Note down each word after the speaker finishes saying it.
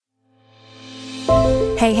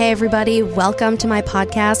Hey, everybody. Welcome to my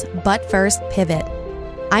podcast, But First, Pivot.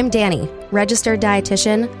 I'm Danny, registered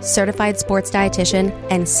dietitian, certified sports dietitian,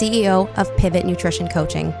 and CEO of Pivot Nutrition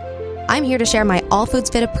Coaching. I'm here to share my all foods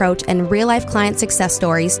fit approach and real-life client success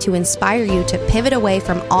stories to inspire you to pivot away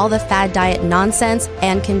from all the fad diet nonsense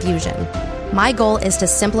and confusion. My goal is to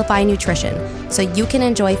simplify nutrition so you can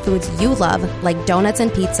enjoy foods you love, like donuts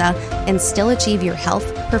and pizza, and still achieve your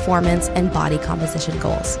health, performance, and body composition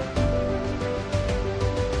goals.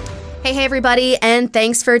 Hey, everybody, and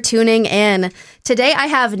thanks for tuning in. Today, I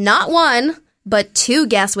have not one, but two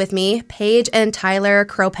guests with me, Paige and Tyler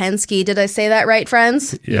Kropuenske. Did I say that right,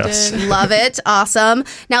 friends? Yes. Love it. Awesome.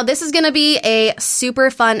 Now, this is going to be a super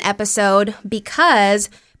fun episode because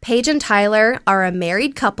Paige and Tyler are a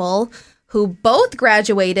married couple who both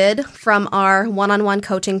graduated from our one-on-one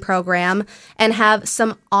coaching program and have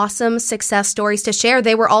some awesome success stories to share.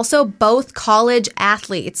 They were also both college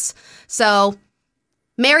athletes. So,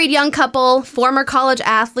 married young couple, former college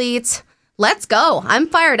athletes. Let's go. I'm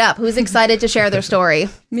fired up. Who's excited to share their story?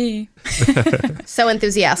 Me. So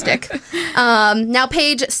enthusiastic. Now,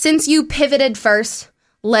 Paige, since you pivoted first,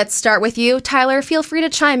 let's start with you. Tyler, feel free to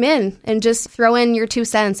chime in and just throw in your 2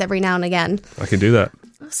 cents every now and again. I can do that.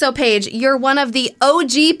 So, Paige, you're one of the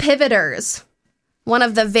OG pivoters. One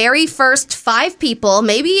of the very first 5 people,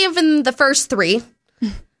 maybe even the first 3,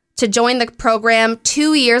 to join the program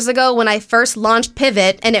 2 years ago when I first launched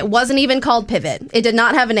Pivot, and it wasn't even called Pivot. It did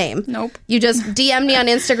not have a name. Nope. You just DM'd me on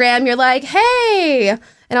Instagram. You're like, hey.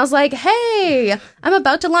 And I was like, hey, I'm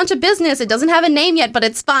about to launch a business. It doesn't have a name yet, but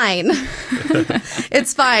it's fine.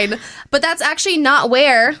 It's fine. But that's actually not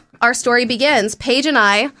where our story begins. Paige and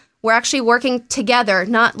I were actually working together,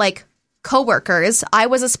 not like coworkers. I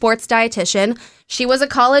was a sports dietitian. She was a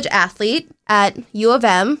college athlete at U of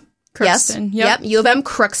M. Crookston. Yes. Yep. U of M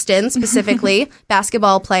Crookston, specifically,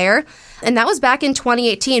 basketball player. And that was back in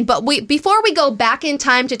 2018. But before we go back in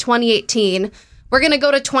time to 2018, we're going to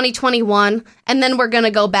go to 2021, and then we're going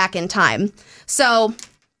to go back in time. So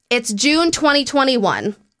it's June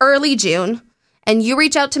 2021, early June, and you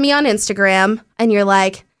reach out to me on Instagram, and you're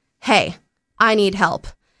like, hey, I need help.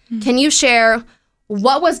 Mm-hmm. Can you share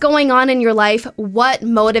what was going on in your life? What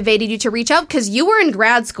motivated you to reach out? Because you were in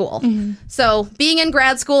grad school. Mm-hmm. So being in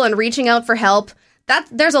grad school and reaching out for help,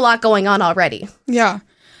 there's a lot going on already. Yeah.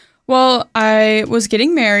 Well, I was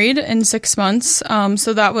getting married in 6 months,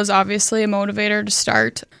 so that was obviously a motivator to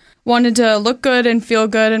start. Wanted to look good and feel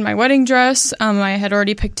good in my wedding dress. I had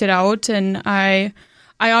already picked it out, and I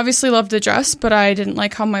obviously loved the dress, but I didn't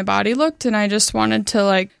like how my body looked, and I just wanted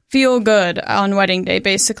to feel good on wedding day,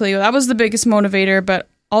 basically. That was the biggest motivator, but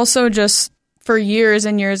also just for years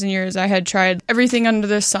and years and years, I had tried everything under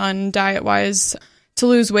the sun, diet-wise, to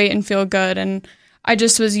lose weight and feel good, and I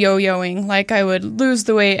just was yo-yoing. I would lose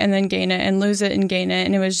the weight and then gain it and lose it and gain it,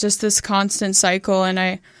 and it was just this constant cycle, and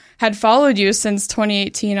I had followed you since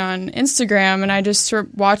 2018 on Instagram, and I just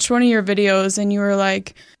watched one of your videos, and you were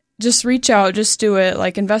like, just reach out, just do it,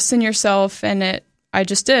 invest in yourself, and I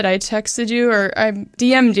just did. I texted you or I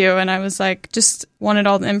DM'd you, and I was just wanted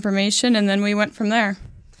all the information, and then we went from there.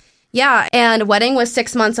 Yeah, and wedding was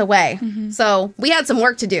 6 months away. Mm-hmm. So we had some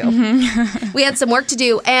work to do. Mm-hmm. We had some work to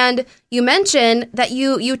do. And you mentioned that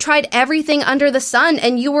you tried everything under the sun,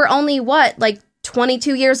 and you were only,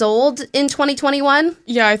 22 years old in 2021?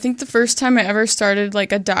 Yeah, I think the first time I ever started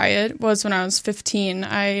a diet was when I was 15.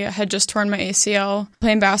 I had just torn my ACL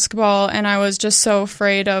playing basketball, and I was just so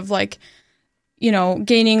afraid of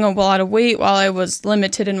gaining a lot of weight while I was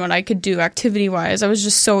limited in what I could do activity-wise. I was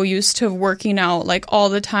just so used to working out all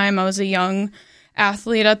the time. I was a young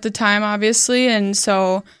athlete at the time, obviously, and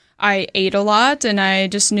so I ate a lot, and I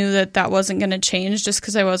just knew that wasn't going to change just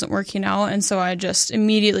because I wasn't working out. And so I just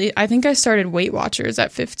immediately, I think I started Weight Watchers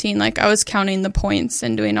at 15. I was counting the points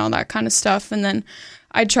and doing all that kind of stuff. And then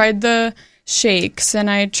I tried the shakes, and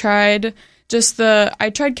I tried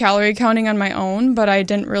calorie counting on my own, but I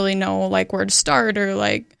didn't really know where to start, or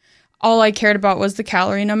all I cared about was the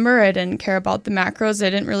calorie number. I didn't care about the macros. I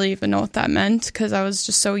didn't really even know what that meant because I was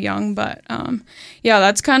just so young. But yeah,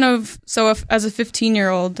 that's kind of, so as a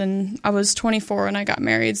 15-year-old, and I was 24 when I got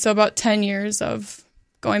married. So about 10 years of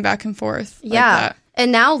going back and forth. Yeah.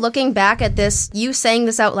 And now looking back at this, you saying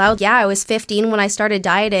this out loud, yeah, I was 15 when I started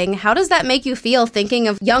dieting. How does that make you feel thinking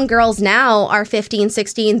of young girls now are 15,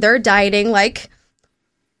 16, they're dieting?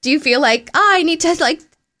 Do you feel I need to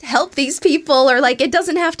help these people, or it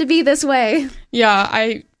doesn't have to be this way?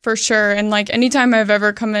 Yeah, for sure. And anytime I've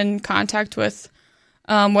ever come in contact with,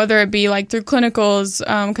 whether it be through clinicals,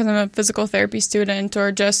 because I'm a physical therapy student,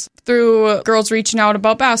 or just through girls reaching out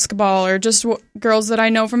about basketball, or just girls that I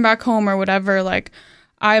know from back home or whatever,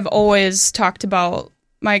 I've always talked about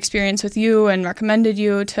my experience with you and recommended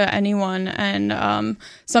you to anyone. And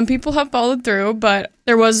some people have followed through, but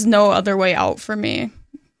there was no other way out for me.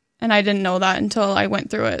 And I didn't know that until I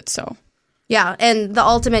went through it. So, yeah. And the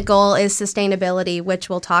ultimate goal is sustainability, which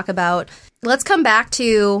we'll talk about. Let's come back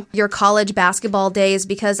to your college basketball days,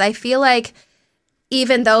 because I feel like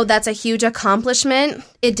even though that's a huge accomplishment,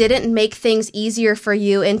 it didn't make things easier for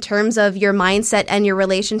you in terms of your mindset and your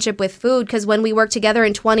relationship with food. Because when we worked together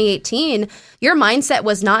in 2018, your mindset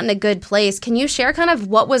was not in a good place. Can you share kind of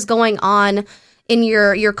what was going on in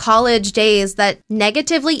your college days that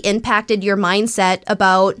negatively impacted your mindset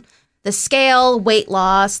about the scale, weight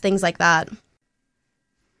loss, things like that?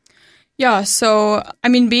 Yeah, so, I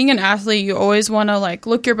mean, being an athlete, you always want to, like,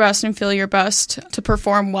 look your best and feel your best to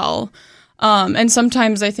perform well. And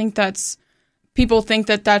sometimes I think people think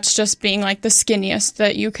that that's just being like the skinniest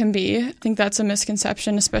that you can be. I think that's a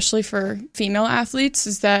misconception, especially for female athletes,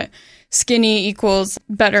 is that skinny equals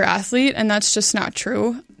better athlete. And that's just not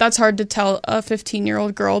true. That's hard to tell a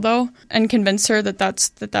 15-year-old girl, though, and convince her that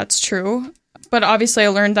that's true. But obviously I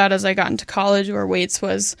learned that as I got into college, where weights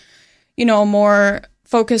was, more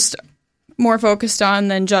focused on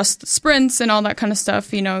than just sprints and all that kind of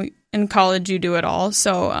stuff. In college you do it all.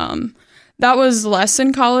 So, that was less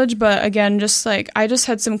in college, but again, just like I just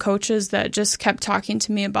had some coaches that just kept talking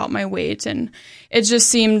to me about my weight, and it just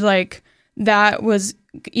seemed like that was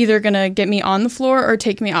either going to get me on the floor or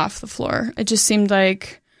take me off the floor. It just seemed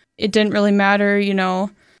like it didn't really matter,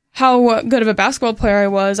 how good of a basketball player I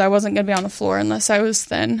wasn't going to be on the floor unless I was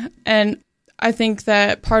thin. And I think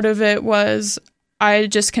that part of it was I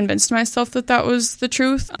just convinced myself that was the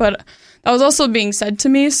truth, but that was also being said to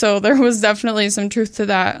me, so there was definitely some truth to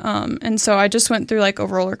that. And so I just went through like a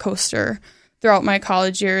roller coaster throughout my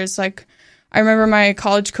college years. Like, I remember my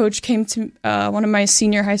college coach came to one of my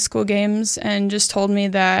senior high school games and just told me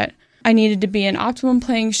that I needed to be in optimum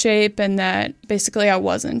playing shape, and that basically I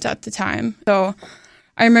wasn't at the time. So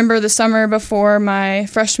I remember the summer before my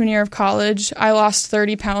freshman year of college, I lost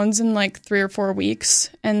 30 pounds in like 3 or 4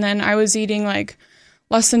 weeks, and then I was eating like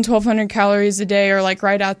less than 1,200 calories a day, or like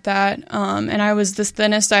right at that. And I was the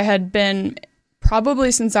thinnest I had been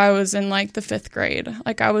probably since I was in like the 5th grade.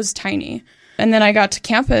 Like, I was tiny. And then I got to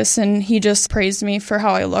campus and he just praised me for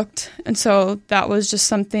how I looked. And so that was just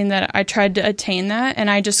something that I tried to attain that, and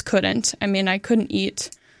I just couldn't. I mean, I couldn't eat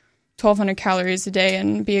 1,200 calories a day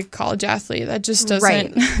and be a college athlete. That just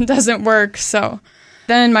doesn't work. So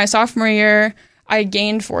then my sophomore year, I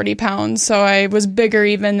gained 40 pounds, so I was bigger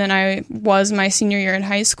even than I was my senior year in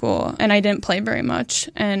high school, and I didn't play very much.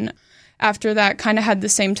 And after that, kind of had the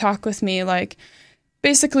same talk with me, like,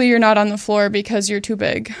 basically you're not on the floor because you're too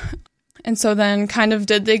big. And so then kind of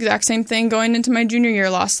did the exact same thing going into my junior year,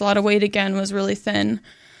 lost a lot of weight again, was really thin.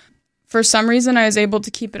 For some reason, I was able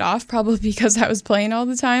to keep it off, probably because I was playing all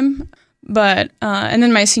the time. But, and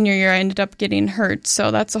then my senior year, I ended up getting hurt,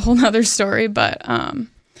 so that's a whole nother story, but,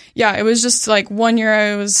 yeah, it was just like 1 year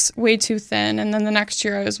I was way too thin, and then the next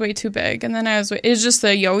year I was way too big, and then it was just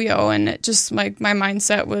a yo-yo, and it just, like, my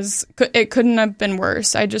mindset it couldn't have been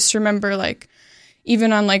worse. I just remember, like,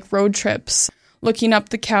 even on, like, road trips, looking up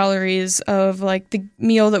the calories of, like, the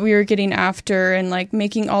meal that we were getting after, and, like,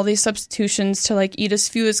 making all these substitutions to, like, eat as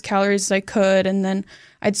few as calories as I could, and then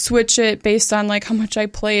I'd switch it based on, like, how much I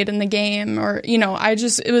played in the game, or,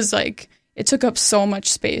 it was, like, it took up so much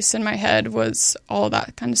space in my head, was all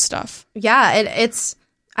that kind of stuff. Yeah,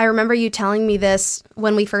 I remember you telling me this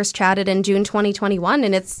when we first chatted in June 2021,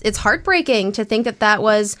 and it's heartbreaking to think that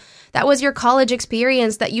was your college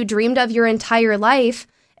experience that you dreamed of your entire life,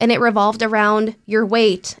 and it revolved around your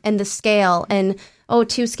weight and the scale and, oh,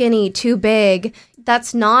 too skinny, too big.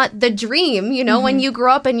 That's not the dream. Mm-hmm. When you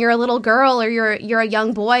grow up and you're a little girl or you're a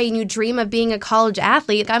young boy and you dream of being a college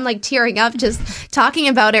athlete. I'm like tearing up just talking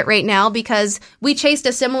about it right now, because we chased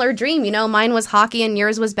a similar dream. Mine was hockey and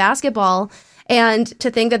yours was basketball. And to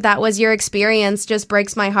think that was your experience just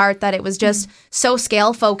breaks my heart, that it was just so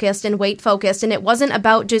scale focused and weight focused. And it wasn't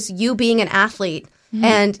about just you being an athlete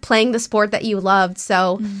and playing the sport that you loved.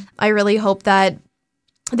 So I really hope that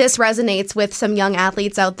this resonates with some young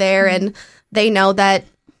athletes out there, and they know that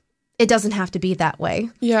it doesn't have to be that way.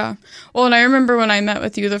 Yeah. Well, and I remember when I met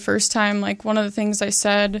with you the first time, like, one of the things I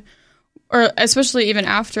said, or especially even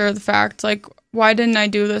after the fact, like, why didn't I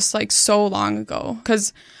do this, like, so long ago?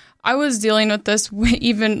 Because I was dealing with this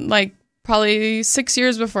even, like, probably 6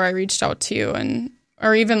 years before I reached out to you,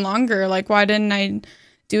 or even longer. Like, why didn't I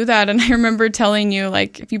do that? And I remember telling you,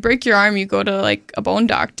 like, if you break your arm, you go to, like, a bone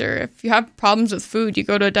doctor. If you have problems with food, you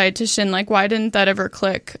go to a dietitian. Like, why didn't that ever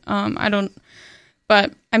click? But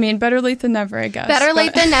But I mean, better late than never, I guess. Better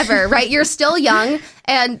late than never, right? You're still young.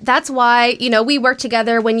 And that's why, we worked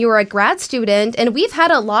together when you were a grad student. And we've had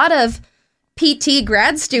a lot of PT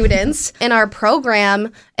grad students in our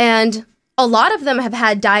program. And a lot of them have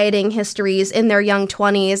had dieting histories in their young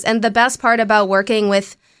 20s. And the best part about working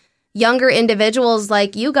with younger individuals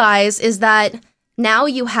like you guys is that now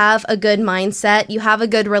you have a good mindset, you have a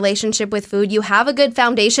good relationship with food, you have a good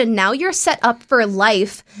foundation. Now you're set up for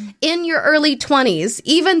life in your early 20s.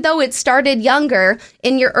 Even though it started younger,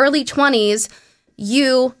 in your early 20s,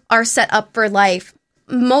 you are set up for life.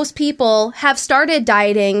 Most people have started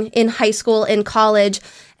dieting in high school, in college,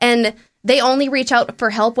 and they only reach out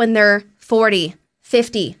for help when they're 40,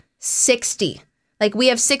 50, 60. Like, we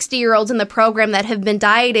have 60-year-olds in the program that have been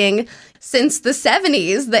dieting since the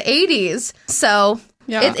 70s, the 80s. So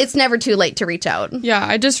it's never too late to reach out. Yeah,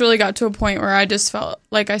 I just really got to a point where I just felt,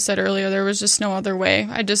 like I said earlier, there was just no other way.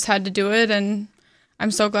 I just had to do it, and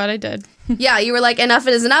I'm so glad I did. Yeah, you were like, enough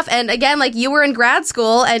is enough. And again, like, you were in grad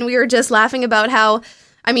school, and we were just laughing about how,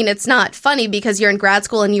 I mean, it's not funny because you're in grad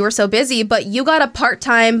school and you were so busy, but you got a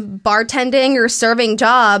part-time bartending or serving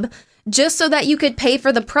job just so that you could pay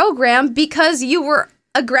for the program because you were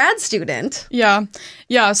a grad student. Yeah.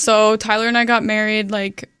 So Tyler and I got married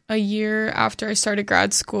like a year after I started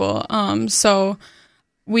grad school. So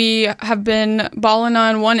we have been balling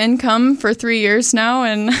on one income for 3 years now.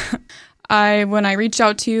 And when I reached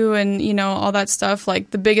out to you and, all that stuff, like,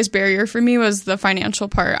 the biggest barrier for me was the financial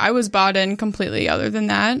part. I was bought in completely other than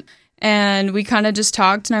that. And we kind of just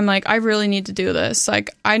talked, and I'm like, I really need to do this. Like,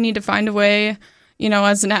 I need to find a way.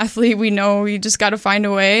 As an athlete, we know you just got to find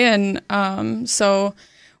a way. And so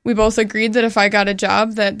we both agreed that if I got a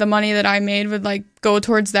job, that the money that I made would, like, go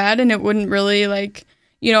towards that, and it wouldn't really, like,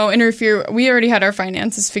 interfere. We already had our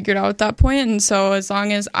finances figured out at that point. And so as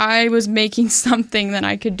long as I was making something, then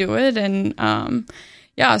I could do it. And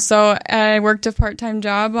so I worked a part-time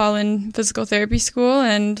job while in physical therapy school,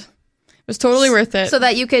 and it was totally worth it. So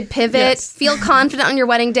that you could pivot, feel confident on your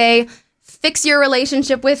wedding day, fix your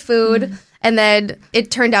relationship with food, and then it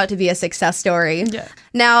turned out to be a success story. Yeah.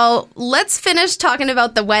 Now, let's finish talking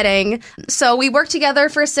about the wedding. So we worked together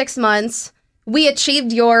for 6 months. We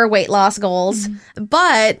achieved your weight loss goals,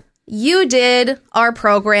 but you did our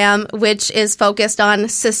program, which is focused on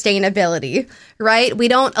sustainability, right? We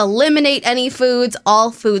don't eliminate any foods. All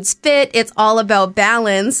foods fit. It's all about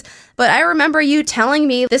balance. But I remember you telling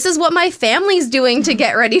me, this is what my family's doing to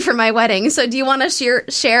get ready for my wedding. So do you want to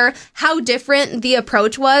share how different the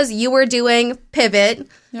approach was? You were doing Pivot,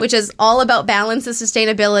 which is all about balance and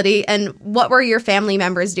sustainability. And what were your family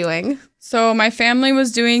members doing? So my family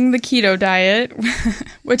was doing the keto diet,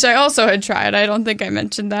 which I also had tried. I don't think I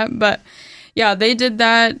mentioned that. But yeah, they did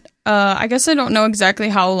that. I guess I don't know exactly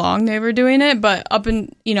how long they were doing it, but up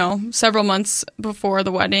in, several months before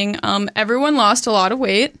the wedding, everyone lost a lot of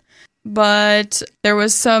weight. But there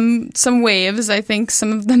was some waves. I think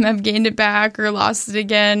some of them have gained it back or lost it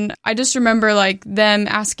again. I just remember, like, them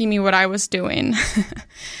asking me what I was doing.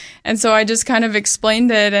 And so I just kind of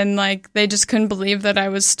explained it, and, like, they just couldn't believe that I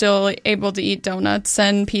was still able to eat donuts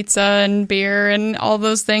and pizza and beer and all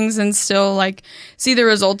those things and still, like, see the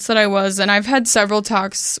results that I was. And I've had several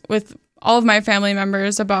talks with all of my family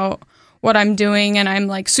members about what I'm doing, and I'm,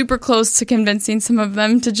 like, super close to convincing some of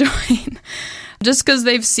them to join. Just because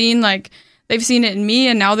they've seen it in me,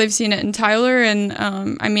 and now they've seen it in Tyler. And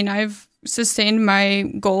I've sustained my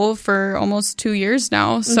goal for almost 2 years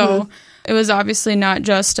now. So it was obviously not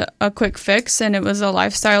just a quick fix, and it was a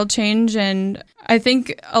lifestyle change. And I think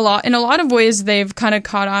in a lot of ways, they've kind of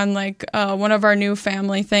caught on. Like, one of our new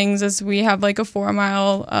family things is we have, like, a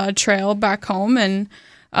 4-mile trail back home. And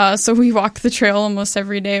so we walk the trail almost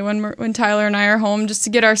every day when Tyler and I are home, just to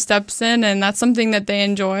get our steps in. And that's something that they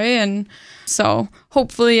enjoy. And so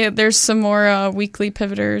hopefully there's some more weekly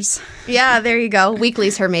pivoters. Yeah, there you go.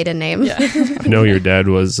 Weekly's her maiden name. Yeah. I know your dad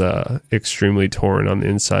was extremely torn on the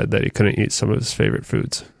inside that he couldn't eat some of his favorite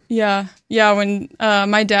foods. Yeah. When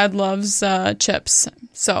my dad loves chips.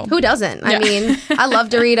 So who doesn't? I mean, I love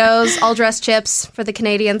Doritos, all dressed chips for the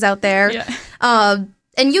Canadians out there. Yeah.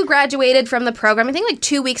 And you graduated from the program, I think, like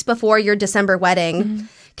 2 weeks before your December wedding.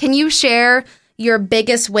 Can you share your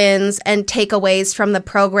biggest wins and takeaways from the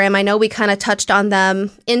program? I know we kind of touched on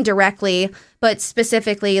them indirectly, but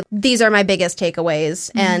specifically, these are my biggest takeaways,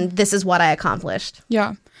 and this is what I accomplished.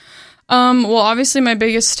 Yeah. Well, obviously, my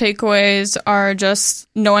biggest takeaways are just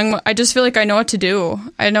knowing I just feel like I know what to do.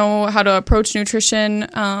 I know how to approach nutrition.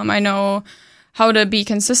 I know how to be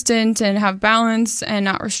consistent and have balance and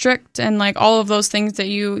not restrict, and, like, all of those things that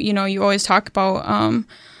you always talk about.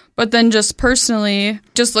 But then just personally,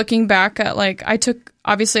 just looking back at, like, I took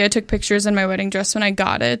obviously I took pictures in my wedding dress when I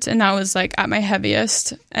got it, and that was like at my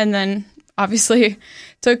heaviest. And then obviously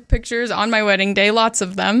took pictures on my wedding day, lots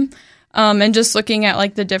of them. And just looking at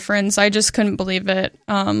like the difference, I just couldn't believe it.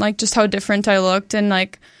 Like just how different I looked. And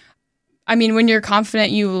like, I mean, when you're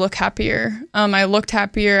confident, you look happier. I looked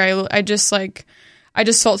happier. I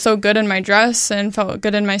just felt so good in my dress and felt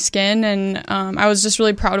good in my skin. And I was just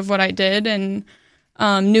really proud of what I did, and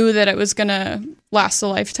knew that it was going to last a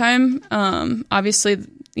lifetime. Obviously,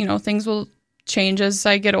 you know, things will change as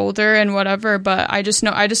I get older and whatever, but I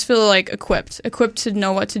just feel like equipped to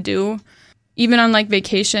know what to do. Even on like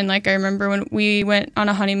vacation, like I remember when we went on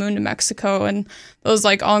a honeymoon to Mexico, and those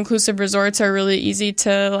like all-inclusive resorts are really easy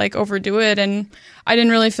to like overdo it. And I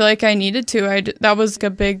didn't really feel like I needed to. That was like a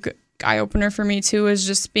big eye-opener for me too, is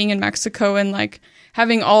just being in Mexico and like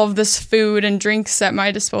having all of this food and drinks at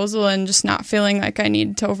my disposal and just not feeling like I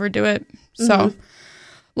needed to overdo it. So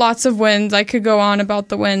lots of wins. I could go on about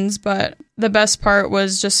the wins, but the best part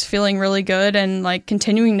was just feeling really good and like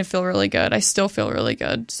continuing to feel really good. I still feel really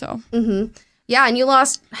good. So. Yeah, and you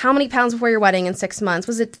lost how many pounds before your wedding in 6 months?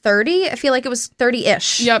 Was it 30? I feel like it was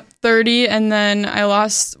 30-ish. Yep, 30. And then I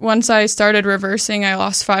lost, once I started reversing, I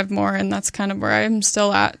lost 5 more, and that's kind of where I'm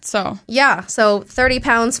still at. So yeah, so 30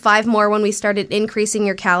 pounds, 5 more when we started increasing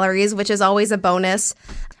your calories, which is always a bonus.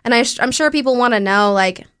 And I'm sure people want to know,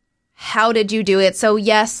 like, how did you do it? So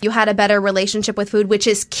yes, you had a better relationship with food, which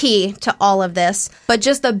is key to all of this, but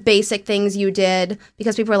just the basic things you did,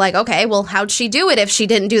 because people are like, okay, well, how'd she do it if she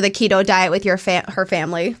didn't do the keto diet with her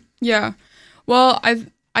family? Yeah. Well,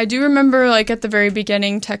 I do remember like at the very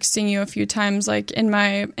beginning texting you a few times, like in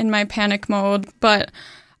my panic mode, but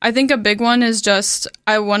I think a big one is just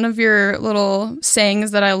one of your little sayings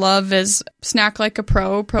that I love is snack like a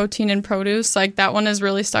pro, protein and produce. Like that one has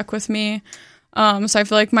really stuck with me. So I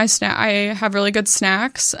feel like I have really good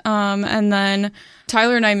snacks. And then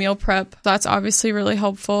Tyler and I meal prep. That's obviously really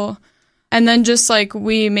helpful. And then just like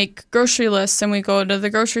we make grocery lists and we go to the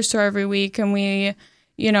grocery store every week and we,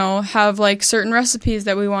 you know, have like certain recipes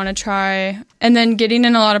that we want to try. And then getting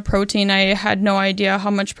in a lot of protein. I had no idea how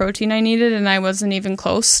much protein I needed, and I wasn't even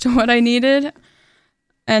close to what I needed.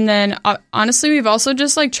 And then honestly, we've also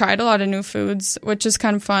just like tried a lot of new foods, which is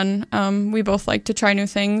kind of fun. We both like to try new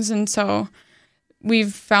things. And so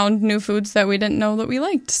we've found new foods that we didn't know that we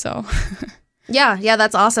liked. So yeah,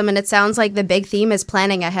 that's awesome. And it sounds like the big theme is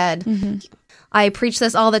planning ahead. I preach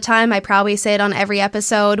this all the time. I probably say it on every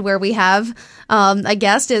episode where we have a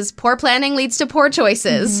guest is poor planning leads to poor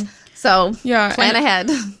choices. So yeah, plan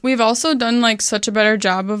ahead. We've also done like such a better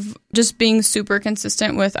job of just being super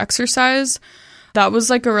consistent with exercise. That was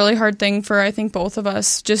like a really hard thing for, I think, both of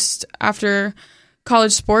us. Just after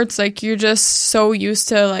college sports, like you're just so used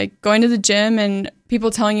to like going to the gym and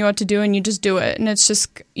people telling you what to do, and you just do it, and it's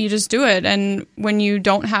just you just do it. And when you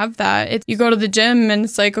don't have that, you go to the gym and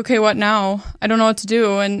it's like, okay, what now? I don't know what to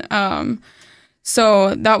do. And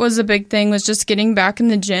so that was a big thing, was just getting back in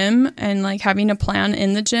the gym and like having a plan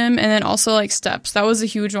in the gym, and then also like steps. That was a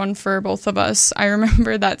huge one for both of us. I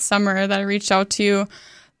remember that summer that I reached out to you.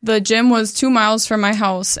 The gym was 2 miles from my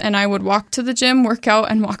house, and I would walk to the gym, work out,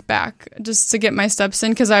 and walk back just to get my steps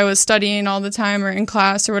in, because I was studying all the time or in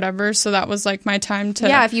class or whatever. So that was like my time to...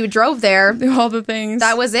 Yeah, if you drove there... do all the things.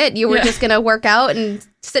 That was it. You were just going to work out and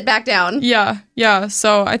sit back down. Yeah.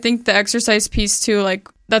 So I think the exercise piece too, like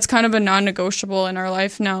that's kind of a non-negotiable in our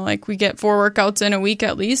life now. Like we get 4 workouts in a week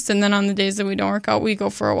at least, and then on the days that we don't work out, we go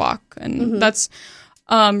for a walk. And that's...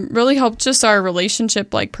 really helped just our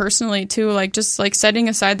relationship, like personally too, like just like setting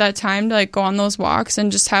aside that time to like go on those walks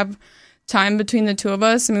and just have time between the two of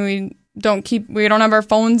us. I mean, we don't have our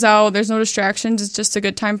phones out. There's no distractions. It's just a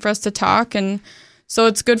good time for us to talk. And so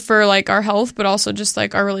it's good for like our health, but also just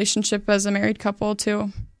like our relationship as a married couple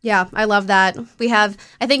too. Yeah, I love that.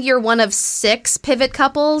 I think you're one of 6 pivot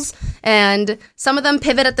couples, and some of them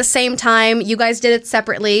pivot at the same time. You guys did it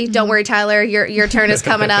separately. Don't worry, Tyler, your turn is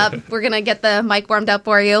coming up. We're going to get the mic warmed up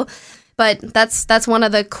for you. But that's one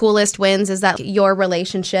of the coolest wins, is that your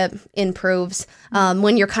relationship improves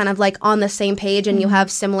when you're kind of like on the same page and you have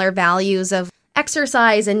similar values of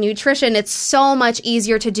exercise and nutrition. It's so much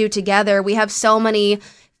easier to do together. We have so many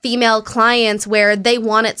female clients where they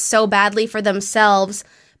want it so badly for themselves,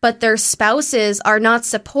 but their spouses are not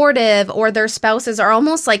supportive, or their spouses are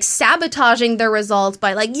almost like sabotaging their results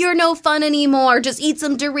by like, you're no fun anymore, just eat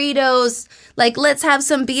some Doritos, like let's have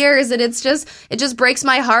some beers. And it just breaks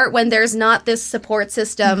my heart when there's not this support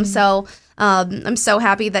system. So I'm so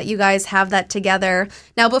happy that you guys have that together.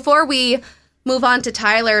 Now, before we move on to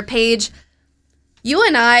Tyler, Paige, You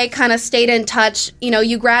and I kind of stayed in touch. You know,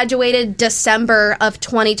 you graduated December of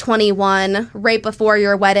 2021, right before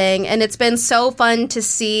your wedding. And it's been so fun to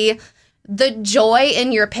see the joy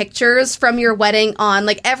in your pictures from your wedding on.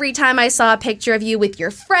 Like, every time I saw a picture of you with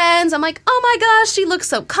your friends, I'm like, oh my gosh, she looks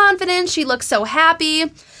so confident. She looks so happy.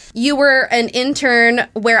 You were an intern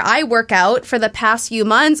where I work out for the past few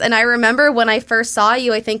months. And I remember when I first saw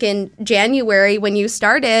you, I think in January when you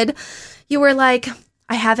started, you were like,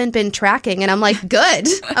 I haven't been tracking. And I'm like, good.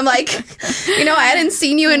 I'm like, you know, I hadn't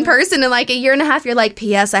seen you in person in like a year and a half. You're like,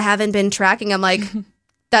 P.S. I haven't been tracking. I'm like,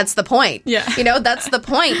 that's the point. Yeah. You know, that's the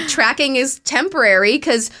point. Tracking is temporary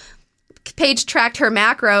because Paige tracked her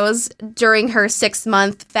macros during her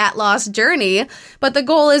 6-month fat loss journey. But the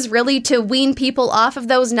goal is really to wean people off of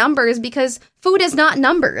those numbers because food is not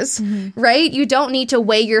numbers, right? You don't need to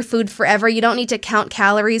weigh your food forever. You don't need to count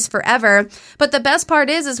calories forever. But the best part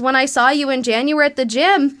is when I saw you in January at the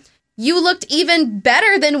gym, you looked even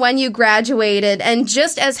better than when you graduated and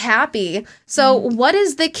just as happy. So what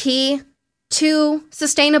is the key to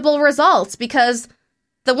sustainable results? Because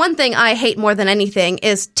the one thing I hate more than anything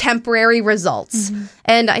is temporary results.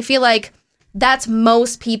 And I feel like that's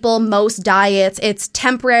most people, most diets. It's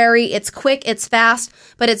temporary, it's quick, it's fast,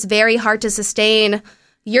 but it's very hard to sustain.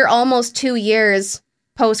 You're almost 2 years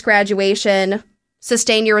post-graduation.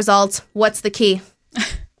 Sustain your results. What's the key?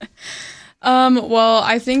 Well,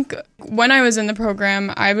 I think when I was in the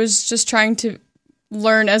program, I was just trying to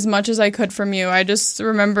learn as much as I could from you. I just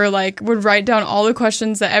remember would write down all the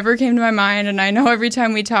questions that ever came to my mind. And I know every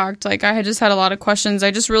time we talked, I had just had a lot of questions.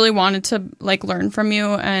 I just really wanted to learn from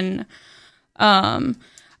you. And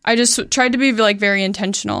I just tried to be very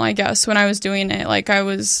intentional, I guess, when I was doing it. I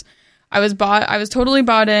was totally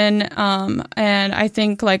bought in. And I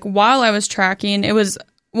think while I was tracking, it was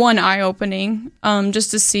one eye-opening,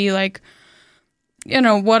 just to see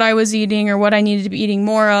what I was eating or what I needed to be eating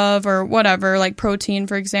more of or whatever, protein,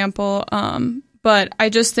 for example. But I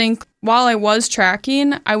just think while I was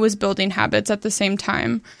tracking, I was building habits at the same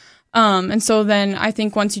time. And so then I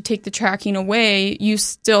think once you take the tracking away, you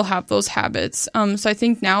still have those habits. So I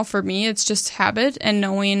think now for me, it's just habit and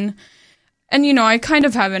knowing, and, I kind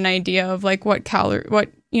of have an idea of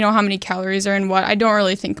how many calories are in what. I don't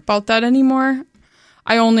really think about that anymore.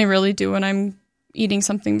 I only really do when I'm eating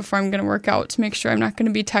something before I'm going to work out to make sure I'm not going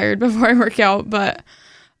to be tired before I work out. But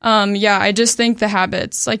I just think the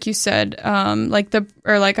habits, like you said, like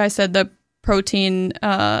I said, the protein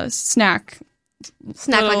snack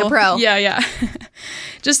like a pro. Yeah.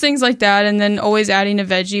 Just things like that. And then always adding a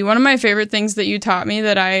veggie. One of my favorite things that you taught me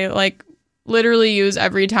that I literally use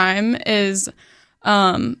every time is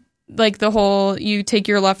the whole, you take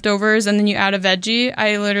your leftovers and then you add a veggie.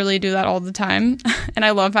 I literally do that all the time. And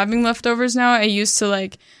I love having leftovers now. I used to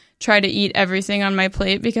try to eat everything on my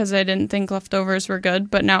plate because I didn't think leftovers were good.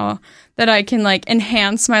 But now that I can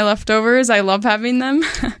enhance my leftovers, I love having them.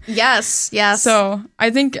 Yes. So I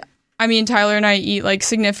think, Tyler and I eat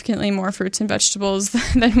significantly more fruits and vegetables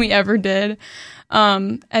than we ever did.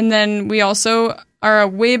 And then we also are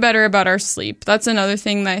way better about our sleep. That's another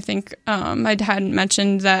thing that I think I hadn't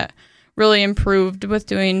mentioned that really improved with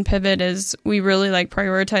doing Pivot is we really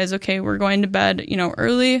prioritize, okay, we're going to bed,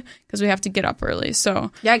 early because we have to get up early.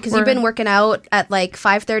 So yeah, because you've been working out at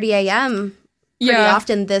 5:30 a.m. pretty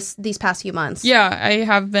often these past few months. Yeah, I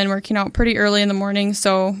have been working out pretty early in the morning.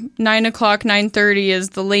 So 9 o'clock, 9:30 is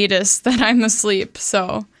the latest that I'm asleep.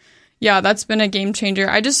 So yeah, that's been a game changer.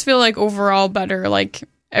 I just feel overall better,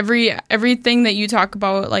 everything that you talk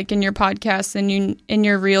about in your podcast and in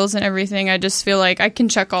your reels and everything, I just feel I can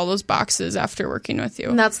check all those boxes after working with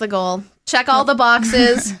you. And that's the goal. Check all the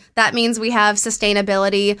boxes. That means we have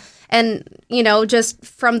sustainability. And, just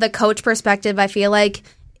from the coach perspective, I feel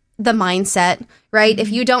the mindset, right? If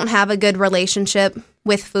you don't have a good relationship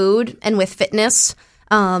with food and with fitness,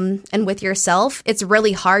 and with yourself, it's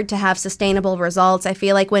really hard to have sustainable results. I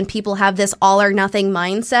feel when people have this all or nothing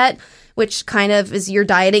mindset, which kind of is your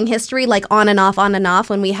dieting history, on and off,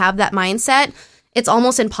 when we have that mindset, it's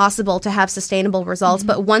almost impossible to have sustainable results.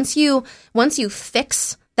 But once you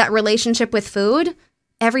fix that relationship with food,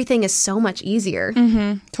 everything is so much easier.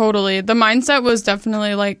 Totally. The mindset was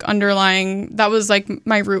definitely underlying, that was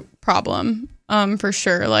my root problem. For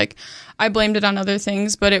sure. I blamed it on other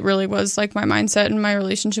things, but it really was my mindset and my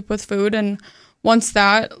relationship with food. And once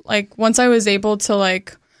I was able to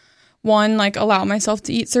allow myself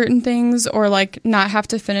to eat certain things or not have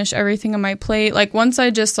to finish everything on my plate. Once I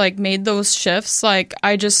just made those shifts,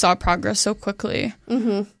 I just saw progress so quickly.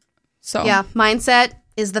 So yeah, mindset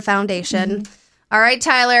is the foundation. All right,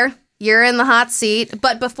 Tyler, you're in the hot seat.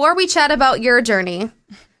 But before we chat about your journey,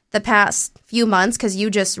 the past few months, because you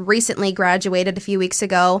just recently graduated a few weeks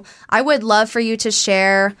ago, I would love for you to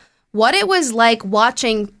share what it was like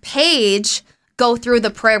watching Paige go through the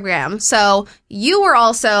program. So you were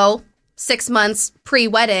also 6 months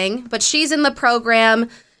pre-wedding, but she's in the program.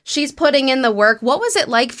 She's putting in the work. What was it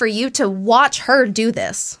like for you to watch her do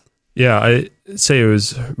this? Yeah, I'd say it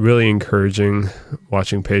was really encouraging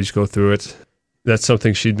watching Paige go through it. That's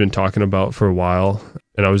something she'd been talking about for a while,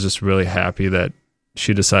 and I was just really happy that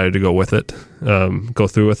she decided to go with it, go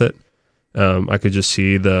through with it. I could just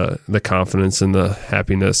see the confidence and the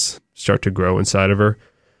happiness start to grow inside of her.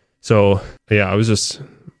 So, yeah, I was just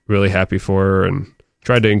really happy for her and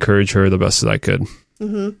tried to encourage her the best that I could.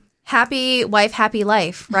 Mm-hmm. Happy wife, happy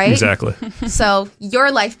life, right? Exactly. So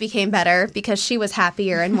your life became better because she was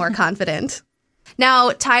happier and more confident.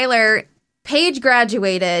 Now, Tyler, Paige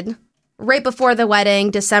graduated right before the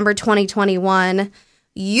wedding, December 2021.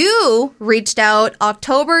 You reached out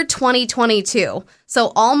October 2022.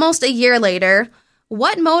 So almost a year later.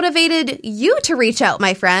 What motivated you to reach out,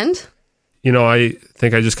 my friend? You know, I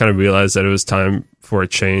think I just kind of realized that it was time for a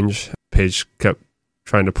change. Paige kept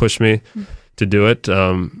trying to push me to do it,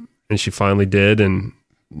 and she finally did, and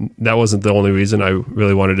that wasn't the only reason. I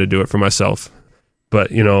really wanted to do it for myself.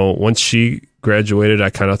 But, you know, once she graduated, I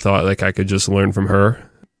kind of thought like I could just learn from her.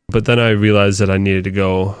 But then I realized that I needed to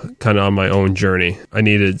go kind of on my own journey. I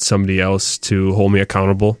needed somebody else to hold me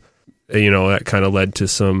accountable. You know, that kind of led to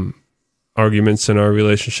some arguments in our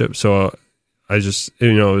relationship. So I just,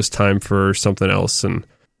 you know, it was time for something else. And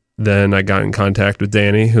then I got in contact with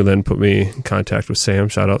Danny, who then put me in contact with Sam.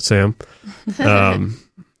 Shout out, Sam.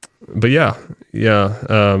 But yeah.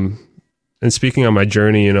 And speaking on my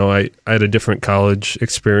journey, you know, I had a different college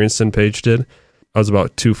experience than Paige did. I was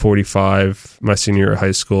about 245 my senior year of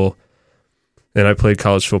high school, and I played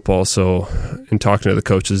college football. So in talking to the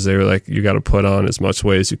coaches, they were like, you got to put on as much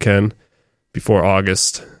weight as you can before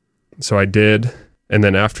August. So I did. And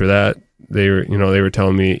then after that, they were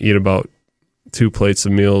telling me eat about 2 plates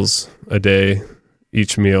of meals a day,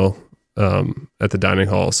 each meal at the dining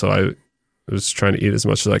hall. So I was trying to eat as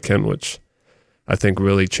much as I can, which I think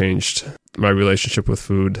really changed my relationship with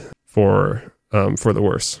food for the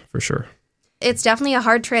worse, for sure. It's definitely a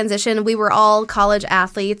hard transition. We were all college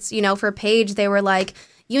athletes. You know, for Paige, they were like,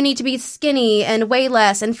 you need to be skinny and weigh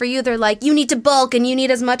less. And for you, they're like, you need to bulk and you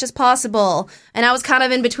need as much as possible. And I was kind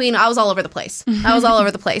of in between. I was all over the place.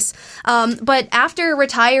 But after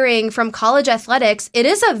retiring from college athletics, it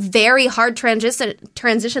is a very hard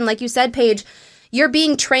transition. Like you said, Paige, you're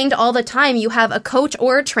being trained all the time. You have a coach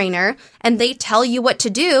or a trainer, and they tell you what to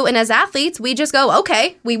do. And as athletes, we just go,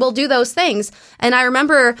 okay, we will do those things. And I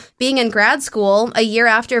remember being in grad school a year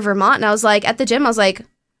after Vermont, and I was like, at the gym, I was like,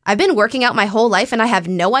 I've been working out my whole life, and I have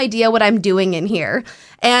no idea what I'm doing in here.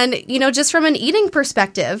 And, you know, just from an eating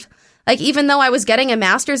perspective, like, even though I was getting a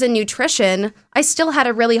master's in nutrition, I still had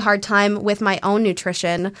a really hard time with my own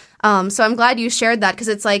nutrition. So I'm glad you shared that, because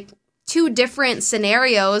it's like 2 different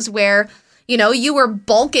scenarios where, you know, you were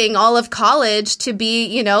bulking all of college to be,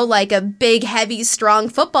 you know, like a big, heavy, strong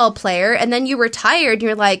football player. And then you retired and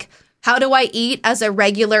you're like, how do I eat as a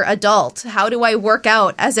regular adult? How do I work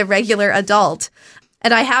out as a regular adult?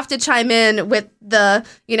 And I have to chime in with the,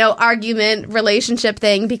 you know, argument relationship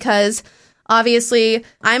thing, because obviously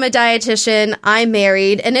I'm a dietitian, I'm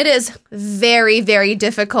married, and it is very, very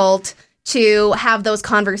difficult to have those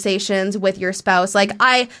conversations with your spouse. Like,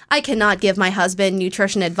 I cannot give my husband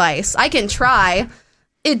nutrition advice. I can try.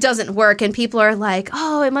 It doesn't work. And people are like,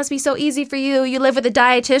 oh, it must be so easy for you. You live with a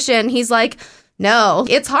dietitian. He's like, no,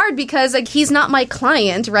 it's hard because like he's not my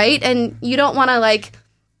client, right? And you don't want to like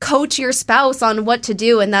coach your spouse on what to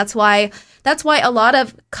do. And that's why a lot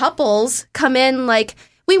of couples come in like,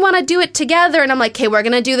 we want to do it together. And I'm like, okay, we're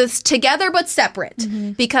going to do this together, but separate,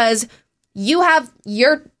 because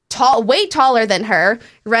you're way taller than her,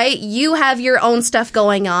 right? You have your own stuff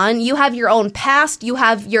going on. You have your own past. You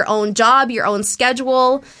have your own job, your own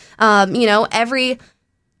schedule. You know, I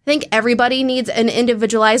think everybody needs an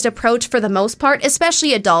individualized approach for the most part,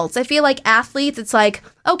 especially adults. I feel like athletes, it's like,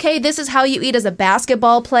 okay, this is how you eat as a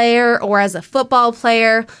basketball player or as a football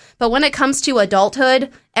player. But when it comes to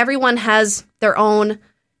adulthood, everyone has their own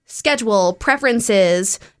schedule,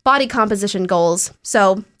 preferences, body composition goals.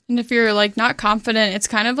 So, and if you're like not confident, it's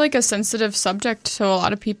kind of like a sensitive subject to a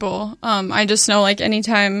lot of people. I just know like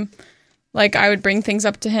anytime like I would bring things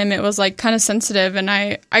up to him, it was like kind of sensitive, and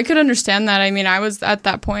I could understand that. I mean, I was at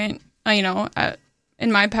that point, you know,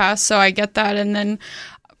 in my past, so I get that. And then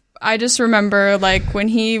I just remember like when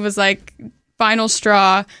he was like final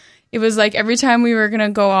straw, it was like every time we were going to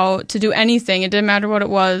go out to do anything, it didn't matter what it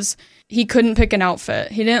was, he couldn't pick an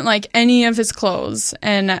outfit. He didn't like any of his clothes.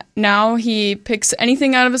 And now he picks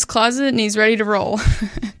anything out of his closet and he's ready to roll.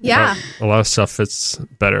 Yeah. A lot of stuff fits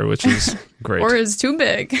better, which is great. Or is too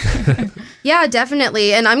big. Yeah,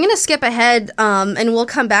 definitely. And I'm going to skip ahead and we'll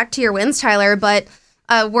come back to your wins, Tyler. But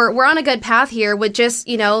we're on a good path here with just,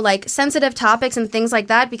 like sensitive topics and things like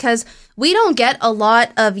that, because we don't get a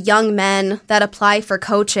lot of young men that apply for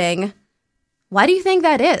coaching. Why do you think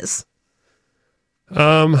that is?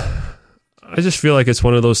 I just feel like it's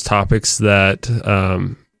one of those topics that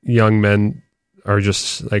young men are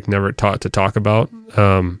just like never taught to talk about,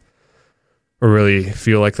 or really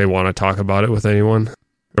feel like they want to talk about it with anyone.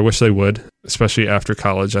 I wish they would, especially after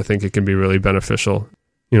college. I think it can be really beneficial.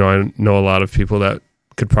 I know a lot of people that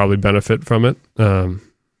could probably benefit from it. And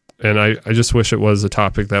I just wish it was a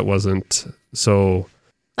topic that wasn't so...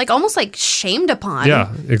 almost shamed upon.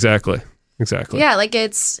 Yeah, exactly. Exactly. Yeah,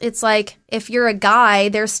 it's like if you're a guy,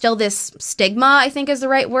 there's still this stigma, I think is the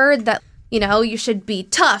right word, that, you should be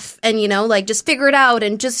tough and, just figure it out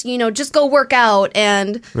and just go work out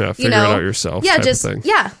and, figure it out yourself. Yeah, type of thing.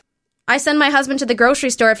 Yeah. I send my husband to the grocery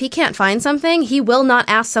store. If he can't find something, he will not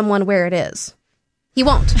ask someone where it is. He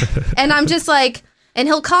won't. And I'm just like, and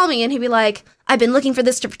he'll call me and he'll be like, I've been looking for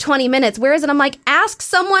this for 20 minutes. Where is it? I'm like, ask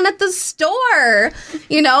someone at the store,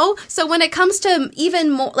 So when it comes to even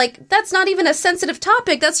more, that's not even a sensitive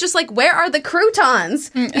topic. That's just where are the croutons,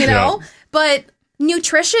 Yeah. But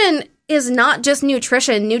nutrition is not just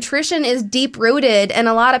nutrition. Nutrition is deep rooted. And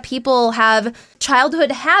a lot of people have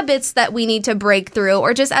childhood habits that we need to break through,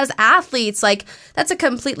 or just as athletes, that's a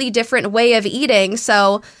completely different way of eating.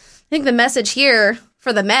 So I think the message here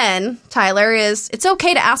for the men, Tyler, is it's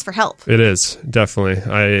okay to ask for help. It is, definitely.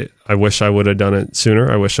 I wish I would have done it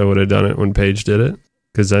sooner. I wish I would have done it when Paige did it,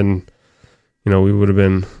 because then, we would have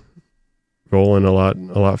been rolling a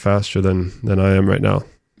lot faster than I am right now.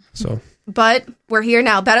 So, but we're here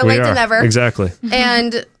now. Better late than never. Exactly.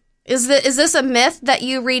 And is this a myth that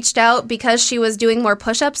you reached out because she was doing more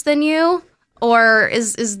push-ups than you, or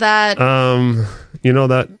is that?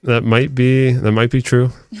 That might be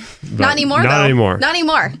true. Not anymore. Not though. anymore. Not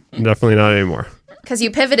anymore. Definitely not anymore. Because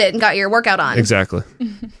you pivoted and got your workout on. Exactly.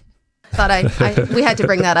 Thought we had to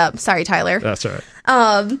bring that up. Sorry, Tyler. That's all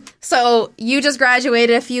right. So you just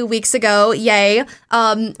graduated a few weeks ago. Yay.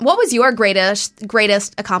 What was your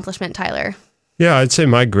greatest accomplishment, Tyler? Yeah, I'd say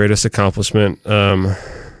my greatest accomplishment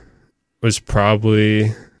was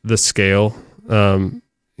probably the scale.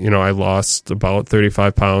 I lost about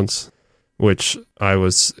 35 pounds, which I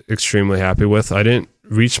was extremely happy with. I didn't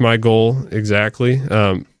reach my goal exactly,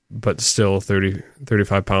 but still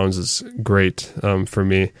 35 pounds is great for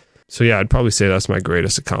me. So yeah, I'd probably say that's my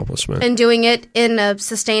greatest accomplishment. And doing it in a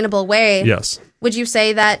sustainable way. Yes. Would you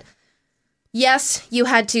say that, yes, you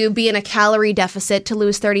had to be in a calorie deficit to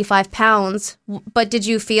lose 35 pounds, but did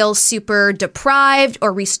you feel super deprived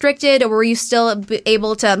or restricted, or were you still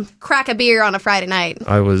able to crack a beer on a Friday night?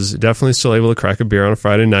 I was definitely still able to crack a beer on a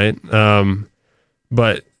Friday night.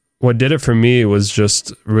 But what did it for me was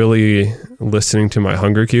just really listening to my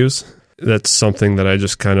hunger cues. That's something that I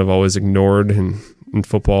just kind of always ignored in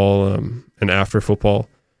football and after football.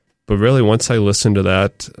 But really, once I listened to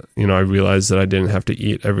that, I realized that I didn't have to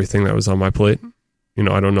eat everything that was on my plate.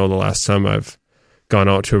 I don't know the last time I've gone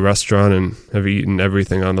out to a restaurant and have eaten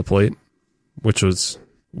everything on the plate, which was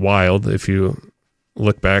wild. If you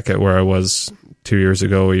look back at where I was 2 years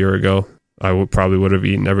ago, a year ago, I probably would have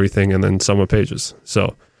eaten everything and then some of Paige's.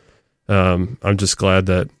 So I'm just glad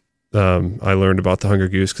that I learned about the Hunger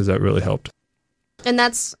Goose, because that really helped. And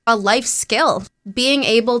that's a life skill. Being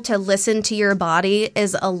able to listen to your body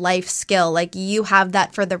is a life skill. You have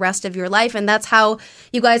that for the rest of your life. And that's how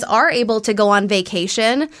you guys are able to go on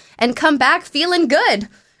vacation and come back feeling good,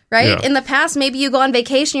 right? Yeah. In the past, maybe you go on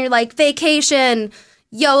vacation, you're like, vacation,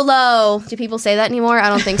 YOLO. Do people say that anymore? I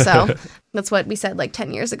don't think so. That's what we said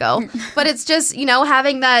 10 years ago. But it's just,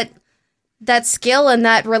 having that skill and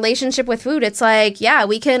that relationship with food. It's yeah,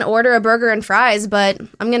 we can order a burger and fries, but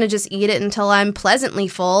I'm going to just eat it until I'm pleasantly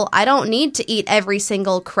full. I don't need to eat every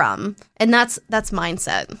single crumb. And that's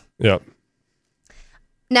mindset. Yep.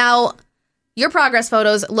 Now, your progress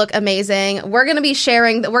photos look amazing. We're going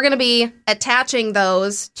to be attaching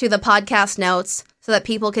those to the podcast notes so that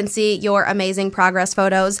people can see your amazing progress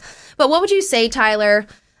photos. But what would you say, Tyler,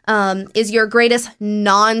 is your greatest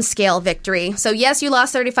non-scale victory? So yes, you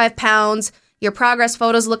lost 35 pounds. Your progress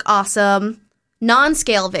photos look awesome.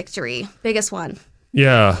 Non-scale victory, biggest one.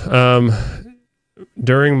 Yeah.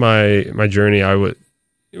 During my journey, I was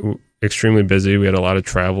extremely busy. We had a lot of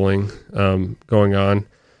traveling going on.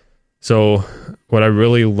 So what I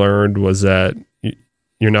really learned was that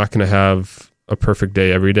you're not going to have a perfect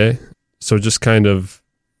day every day. So just kind of,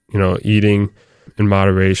 eating in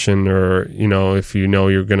moderation, or, if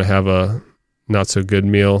you're going to have a not so good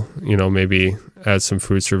meal, maybe add some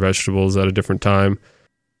fruits or vegetables at a different time.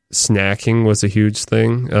 Snacking was a huge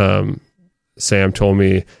thing. Sam told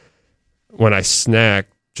me when I snack,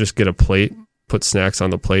 just get a plate, put snacks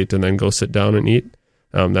on the plate, and then go sit down and eat.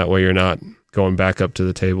 That way you're not going back up to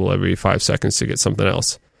the table every 5 seconds to get something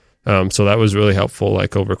else. So that was really helpful,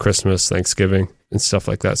 like over Christmas, Thanksgiving, and stuff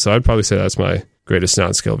like that. So I'd probably say that's my greatest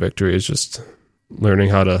non-scale victory, is just learning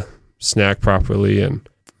how to snack properly and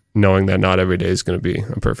knowing that not every day is going to be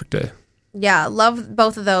a perfect day. Yeah, love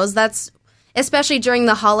both of those. That's especially during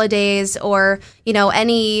the holidays or,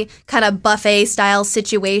 any kind of buffet style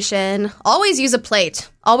situation. Always use a plate.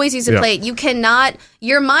 Always use a plate.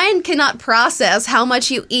 Your mind cannot process how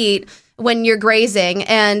much you eat when you're grazing.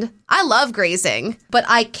 And I love grazing, but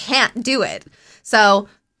I can't do it. So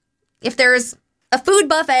if there's a food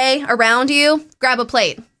buffet around you, grab a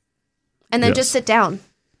plate and then just sit down.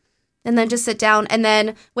 And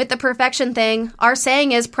then with the perfection thing, our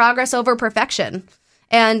saying is progress over perfection.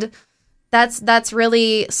 And that's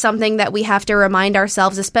really something that we have to remind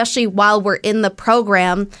ourselves, especially while we're in the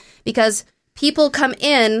program, because people come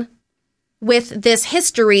in with this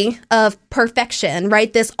history of perfection,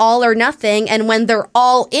 right? This all or nothing. And when they're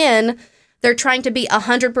all in, they're trying to be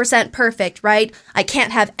 100% perfect, right? I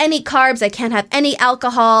can't have any carbs. I can't have any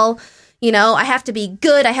alcohol. I have to be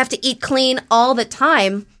good. I have to eat clean all the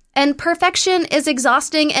time. And perfection is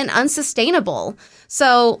exhausting and unsustainable.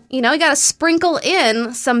 So, you got to sprinkle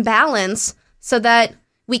in some balance so that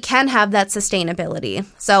we can have that sustainability.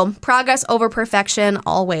 So progress over perfection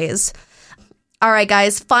always. All right,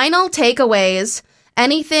 guys, final takeaways.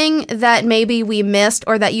 Anything that maybe we missed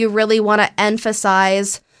or that you really want to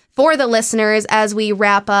emphasize for the listeners as we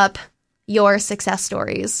wrap up your success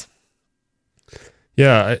stories?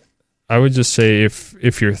 Yeah, I would just say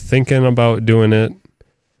if you're thinking about doing it,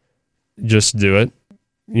 just do it.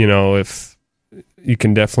 If you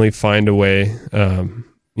can definitely find a way.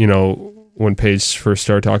 When Paige first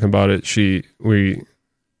started talking about it, we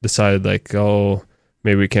decided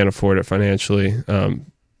maybe we can't afford it financially.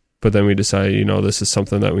 But then we decided, this is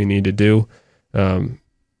something that we need to do.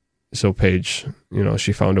 So Paige,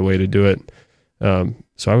 she found a way to do it.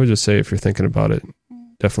 So I would just say, if you're thinking about it,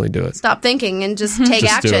 definitely do it. Stop thinking and just take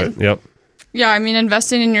action. Do it. Yep. Yeah,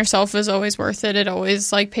 investing in yourself is always worth it. It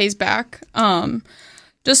always pays back.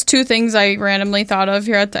 Just two things I randomly thought of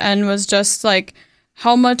here at the end was just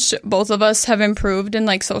how much both of us have improved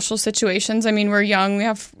in social situations. We're young. We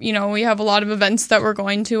have a lot of events that we're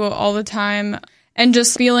going to all the time, and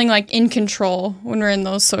just feeling in control when we're in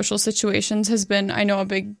those social situations has been, I know, a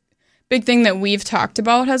big thing that we've talked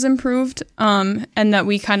about has improved, and that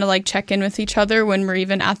we kind of check in with each other when we're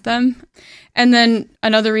even at them. And then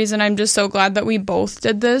another reason I'm just so glad that we both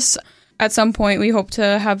did this. At some point, we hope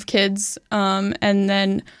to have kids. And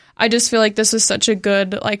then I just feel like this is such a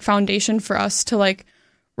good foundation for us to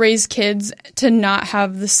raise kids to not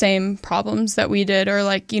have the same problems that we did, or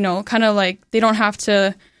they don't have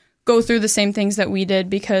to go through the same things that we did,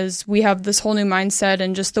 because we have this whole new mindset,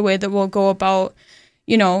 and just the way that we'll go about,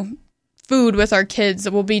 food with our kids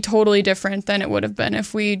will be totally different than it would have been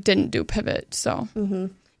if we didn't do Pivot. So. Mm-hmm.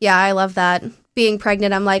 Yeah, I love that. Being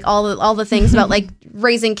pregnant, I'm all the things about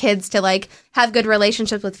raising kids to have good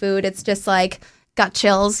relationships with food. It's just got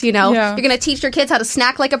chills, Yeah. You're going to teach your kids how to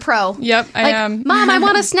snack like a pro. Yep, I am. Mom, I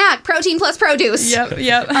want a snack. Protein plus produce.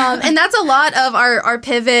 Yep. And that's a lot of our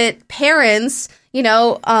Pivot parents. I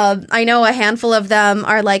know a handful of them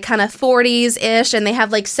are kind of 40s-ish, and they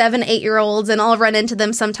have 7, 8-year-olds, and I'll run into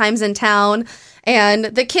them sometimes in town. And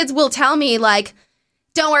the kids will tell me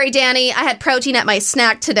don't worry, Danny, I had protein at my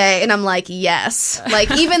snack today. And I'm yes.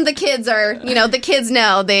 Even the kids are, the kids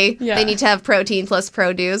know they need to have protein plus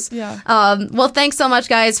produce. Yeah. Well, thanks so much,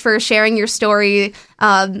 guys, for sharing your story.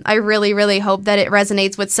 I really, really hope that it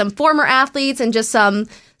resonates with some former athletes and just some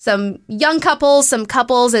young couples, some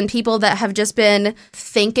couples and people that have just been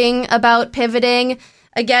thinking about pivoting.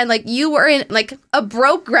 Again, you were in a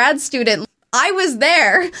broke grad student. I was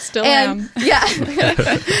there. Still am. Yeah.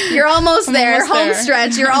 You're almost there. Home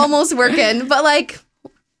stretch. You're almost working. But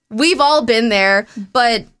we've all been there.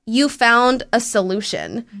 But you found a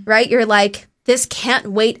solution, right? You're this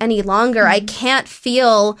can't wait any longer. I can't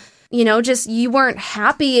feel, just you weren't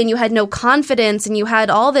happy and you had no confidence and you had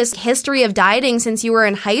all this history of dieting since you were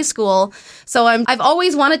in high school. So I've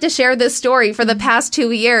always wanted to share this story for the past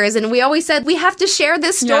 2 years. And we always said, we have to share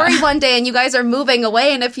this story one day. And you guys are moving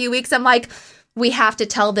away in a few weeks. I'm we have to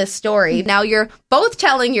tell this story. Now you're both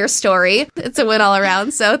telling your story. It's a win all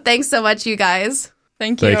around. So thanks so much, you guys.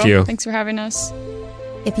 Thank you. Thank you. Thanks for having us.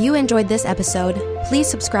 If you enjoyed this episode, please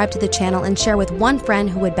subscribe to the channel and share with one friend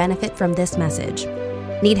who would benefit from this message.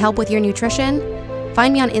 Need help with your nutrition?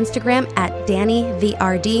 Find me on Instagram at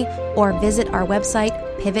DannyTheRD or visit our website,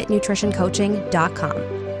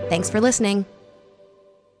 pivotnutritioncoaching.com. Thanks for listening.